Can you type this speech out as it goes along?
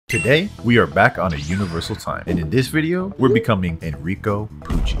Today, we are back on a universal time, and in this video, we're becoming Enrico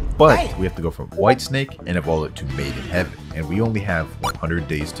Pucci. But we have to go from Whitesnake and evolve it to Made in Heaven, and we only have 100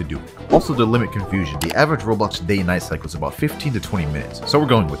 days to do it. Also, to limit confusion, the average Roblox day-night cycle is about 15 to 20 minutes, so we're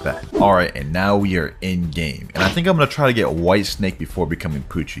going with that. Alright, and now we are in game, and I think I'm going to try to get Whitesnake before becoming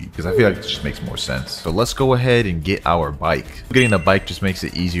Pucci, because I feel like it just makes more sense. So let's go ahead and get our bike. Getting a bike just makes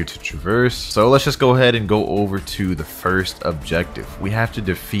it easier to traverse, so let's just go ahead and go over to the first objective. We have to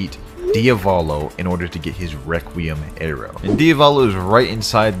defeat Diavolo in order to get his Requiem arrow. And Diavolo is right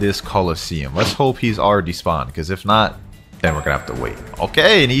inside this Coliseum. Let's hope he's already spawned, because if not, then we're gonna have to wait.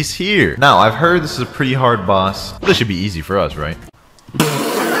 Okay, and he's here. Now, I've heard this is a pretty hard boss. This should be easy for us, right?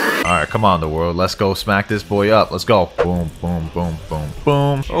 Alright, come on, the world. Let's go smack this boy up. Let's go. Boom, boom, boom, boom,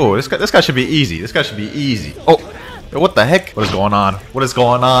 boom. Oh, this guy should be easy. This guy should be easy. Oh, what the heck? What is going on? What is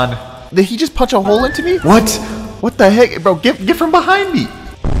going on? Did he just punch a hole into me? What? What the heck? Bro, get from behind me.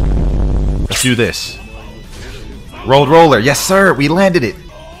 Let's do this. Rolled roller. Yes, sir. We landed it.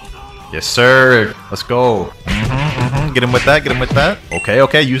 Yes, sir. Let's go. Get him with that. Get him with that. Okay,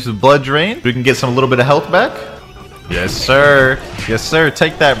 okay. Use the blood drain. We can get some little bit of health back. Yes, sir. Yes, sir.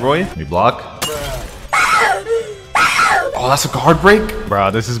 Take that, Roy. Let me block. Oh, that's a guard break?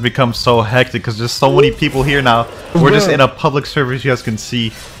 Bro, this has become so hectic because there's so many people here now. We're just in a public server, as you guys can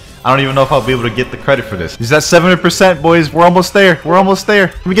see. I don't even know if I'll be able to get the credit for this. He's at 70%, boys. We're almost there. We're almost there.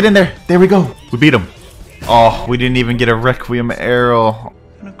 Let me get in there. There we go. We beat him. Oh, we didn't even get a Requiem arrow.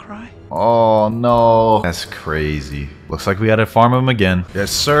 Gonna cry? Oh, no. That's crazy. Looks like we gotta farm him again. Yes,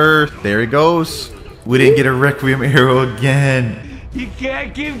 sir. There he goes. We didn't get a Requiem arrow again. You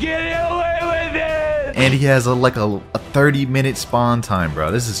can't keep getting away with it! And he has a 30-minute spawn time,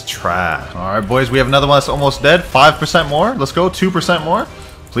 bro. This is trash. All right, boys. We have another one that's almost dead. 5% more. Let's go. 2% more.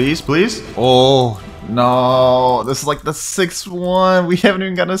 Please, please. Oh, no. This is like the 6th one. We haven't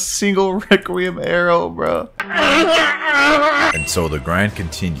even got a single Requiem arrow, bro. And so the grind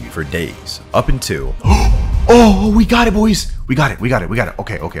continued for days. Up until... Oh, we got it, boys. We got it. We got it. We got it.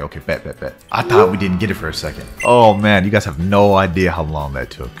 Okay, okay, okay. Bet. I thought we didn't get it for a second. Oh, man. You guys have no idea how long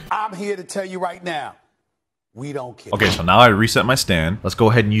that took. I'm here to tell you right now. We don't care. Okay, so now I reset my stand. Let's go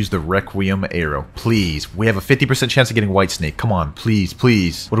ahead and use the Requiem arrow. Please. We have a 50% chance of getting Whitesnake. Come on, please,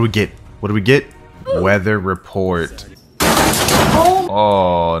 please. What do we get? What do we get? Weather report.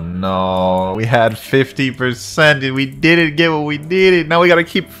 Oh, no. We had 50% and we didn't get what we needed. Now we gotta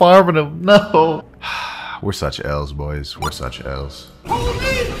keep farming them. No. We're such L's, boys. We're such L's.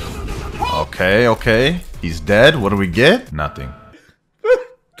 Okay, okay. He's dead. What do we get? Nothing.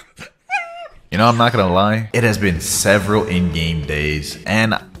 You know, I'm not gonna lie, it has been several in-game days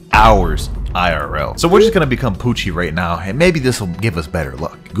and hours IRL. So we're just gonna become Pucci right now, and maybe this will give us better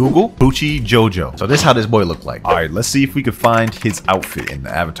luck. Google Pucci Jojo. So this is how this boy looked like. All right, let's see if we can find his outfit in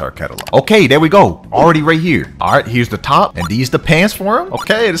the avatar catalog. Okay, there we go. Already right here. All right, here's the top, and these the pants for him.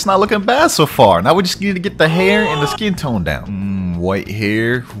 Okay, it's not looking bad so far. Now we just need to get the hair and the skin tone down. White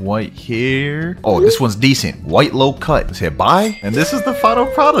hair, white hair. Oh, this one's decent. White low cut. Let's hit buy, and this is the final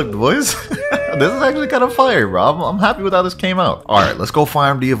product, boys. This is actually kind of fire, bro. I'm happy with how this came out. All right, let's go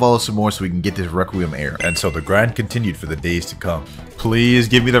farm Diavolo some more so we can get this Requiem arrow. And so the grind continued for the days to come. Please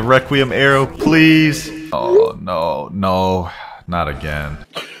give me the Requiem arrow, please. Oh, no, no, not again.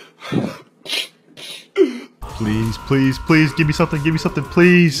 Please, please, please, give me something,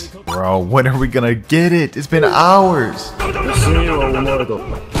 please. Bro, when are we gonna get it? It's been hours.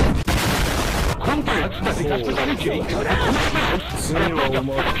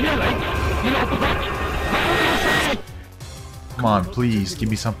 Come on, please, give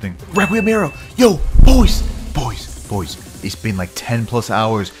me something. Requiem arrow! Yo, boys! It's been like 10 plus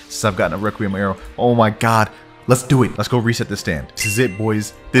hours since I've gotten a Requiem arrow. Oh my god. Let's do it. Let's go reset the stand. This is it,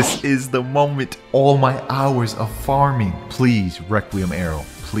 boys. This is the moment. All my hours of farming. Please, Requiem arrow.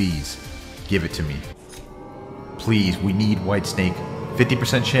 Please, give it to me. Please, we need Whitesnake.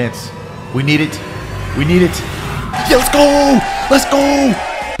 50% chance. We need it. We need it. Yeah, let's go! Let's go!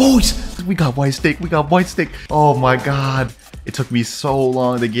 Boys, we got Whitesnake. We got Whitesnake. Oh my god. It took me so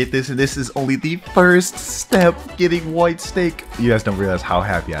long to get this, and this is only the first step getting Whitesake. You guys don't realize how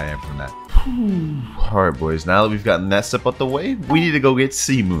happy I am from that. Alright, boys, now that we've gotten that step out the way, we need to go get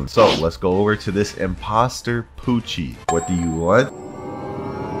Sea Moon. So let's go over to this imposter Pucci. What do you want?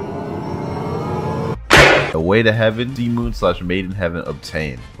 The way to heaven, Sea Moon / Made in Heaven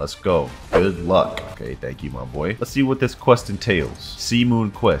obtained. Let's go. Good luck. Okay, thank you, my boy. Let's see what this quest entails. Sea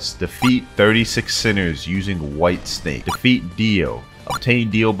Moon quest. Defeat 36 sinners using Whitesnake. Defeat Dio. Obtain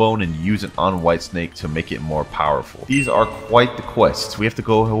Dio Bone and use it on Whitesnake to make it more powerful. These are quite the quests. We have to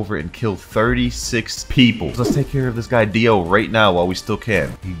go over and kill 36 people. So let's take care of this guy Dio right now while we still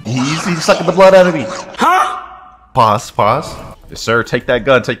can. He's sucking the blood out of me. Huh? Pause. Yes, sir. Take that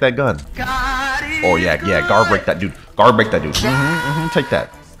gun. Take that gun. Oh, yeah. Guard break that dude. Guard break that dude. Take that.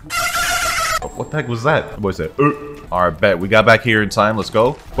 Oh, what the heck was that? What was that? Alright, bet. We got back here in time. Let's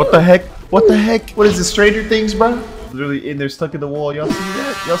go. What the heck? What the heck? What is this? Stranger Things, bro? Literally in there stuck in the wall. Y'all see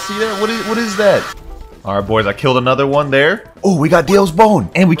that? Y'all see that? What is that? Alright, boys. I killed another one there. Oh, we got Dio's bone.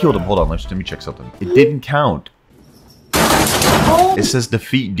 And we killed him. Hold on. Let me check something. It didn't count. It says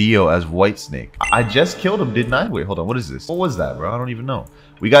defeat Dio as Whitesnake. I just killed him, didn't I? Wait, hold on. What is this? What was that, bro? I don't even know.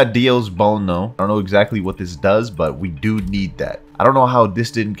 We got Dio's bone, though. I don't know exactly what this does, but we do need that. I don't know how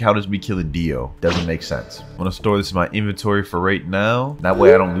this didn't count as me killing Dio. Doesn't make sense. I'm gonna store this in my inventory for right now. That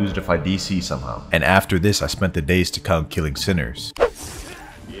way I don't lose it if I DC somehow. And after this, I spent the days to come killing sinners.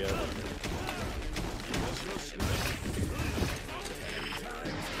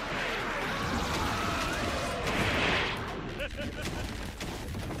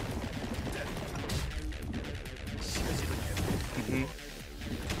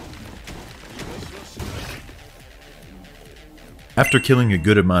 After killing a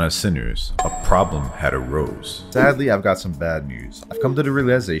good amount of sinners, a problem had arose. Sadly, I've got some bad news. I've come to the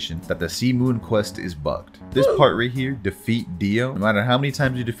realization that the Sea Moon quest is bugged. This part right here, defeat Dio, no matter how many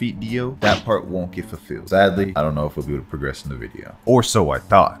times you defeat Dio, that part won't get fulfilled. Sadly, I don't know if we'll be able to progress in the video. Or so I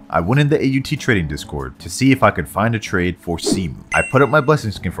thought. I went in the AUT trading Discord to see if I could find a trade for Sea Moon. I put up my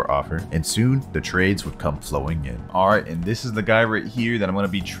blessing skin for offer, and soon the trades would come flowing in. Alright, and this is the guy right here that I'm going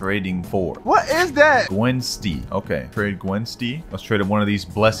to be trading for. What is that? Gwenstee. Okay, trade Gwenstee. Let's trade one of these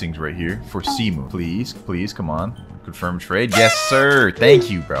blessings right here for Sea Moon. Please, come on. Confirm trade. Yes, sir. Thank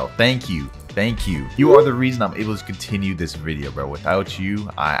you, bro. Thank you. You are the reason I'm able to continue this video, bro. Without you,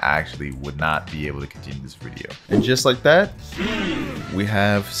 I actually would not be able to continue this video. And just like that, we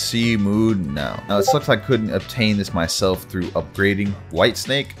have Sea Moon now. Now, it sucks I couldn't obtain this myself through upgrading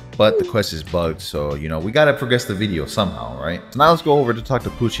Whitesnake, but the quest is bugged, so, you know, we gotta progress the video somehow, right? So now let's go over to talk to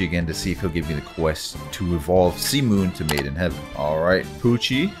Pucci again to see if he'll give me the quest to evolve Sea Moon to Made in Heaven. Alright,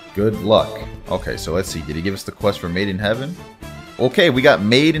 Pucci, good luck. Okay, so let's see. Did he give us the quest for Made in Heaven? Okay, we got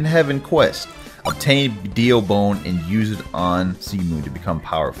Made in Heaven quest. Obtain Dio Bone and use it on Sea Moon to become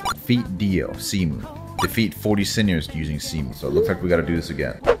powerful. Defeat Dio, Sea Moon. Defeat 40 sinners using Sea Moon. So it looks like we gotta do this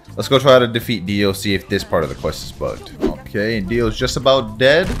again. Let's go try to defeat Dio, see if this part of the quest is bugged. Okay, and Dio's just about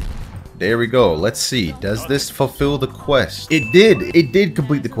dead. There we go. Let's see. Does this fulfill the quest? It did. It did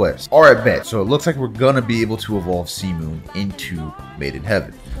complete the quest. Alright, bet. So it looks like we're gonna be able to evolve Sea Moon into Made in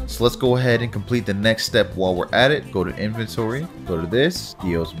Heaven. So let's go ahead and complete the next step while we're at it. Go to inventory, go to this,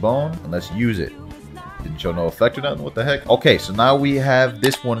 Dio's bone, and let's use it. Didn't show no effect or nothing? What the heck? Okay, so now we have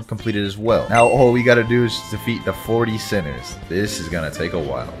this one completed as well. Now all we gotta do is defeat the 40 sinners. This is gonna take a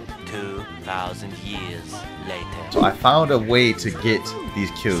while. 2,000 years later. So I found a way to get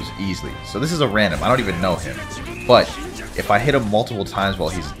these kills easily. So this is a random. I don't even know him. But if I hit him multiple times while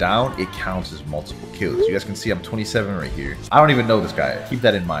he's down, it counts as multiple kills. You guys can see I'm 27 right here. I don't even know this guy. Keep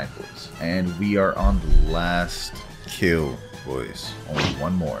that in mind, boys. And we are on the last kill, boys. Only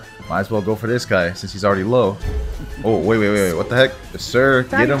one more. Might as well go for this guy since he's already low. Oh, wait. What the heck? Yes, sir.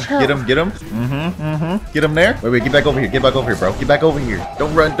 Get him. Get him there. Wait, get back over here. Get back over here, bro. Get back over here.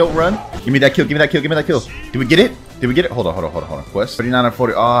 Don't run. Give me that kill. Did we get it? Hold on. Quest 39 and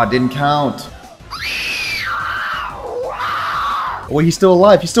 40. Ah, didn't count. Oh, wait, he's still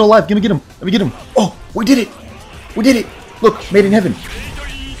alive. Let me get him. Oh, we did it. Look, Made in Heaven.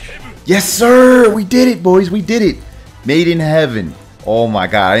 Yes, sir. We did it, boys. We did it. Made in Heaven. Oh my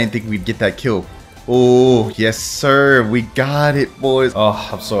god, I didn't think we'd get that kill. Oh, yes, sir. We got it, boys. Oh,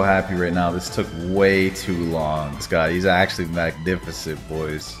 I'm so happy right now. This took way too long. This guy, he's actually magnificent,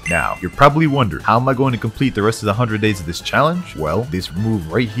 boys. Now, you're probably wondering, how am I going to complete the rest of the 100 days of this challenge? Well, this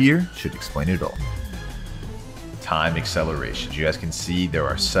move right here should explain it all. Time acceleration. As you guys can see, there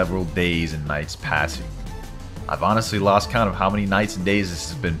are several days and nights passing. I've honestly lost count of how many nights and days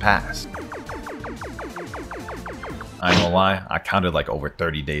this has been passed. I ain't gonna lie, I counted like over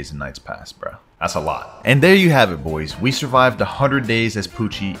 30 days and nights passed, bro. That's a lot. And there you have it, boys. We survived 100 days as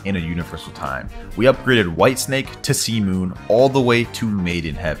Pucci in a universal time. We upgraded Whitesnake to Sea Moon all the way to Made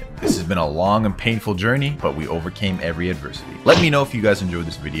in Heaven. This has been a long and painful journey, but we overcame every adversity. Let me know if you guys enjoyed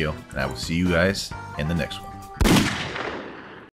this video, and I will see you guys in the next one.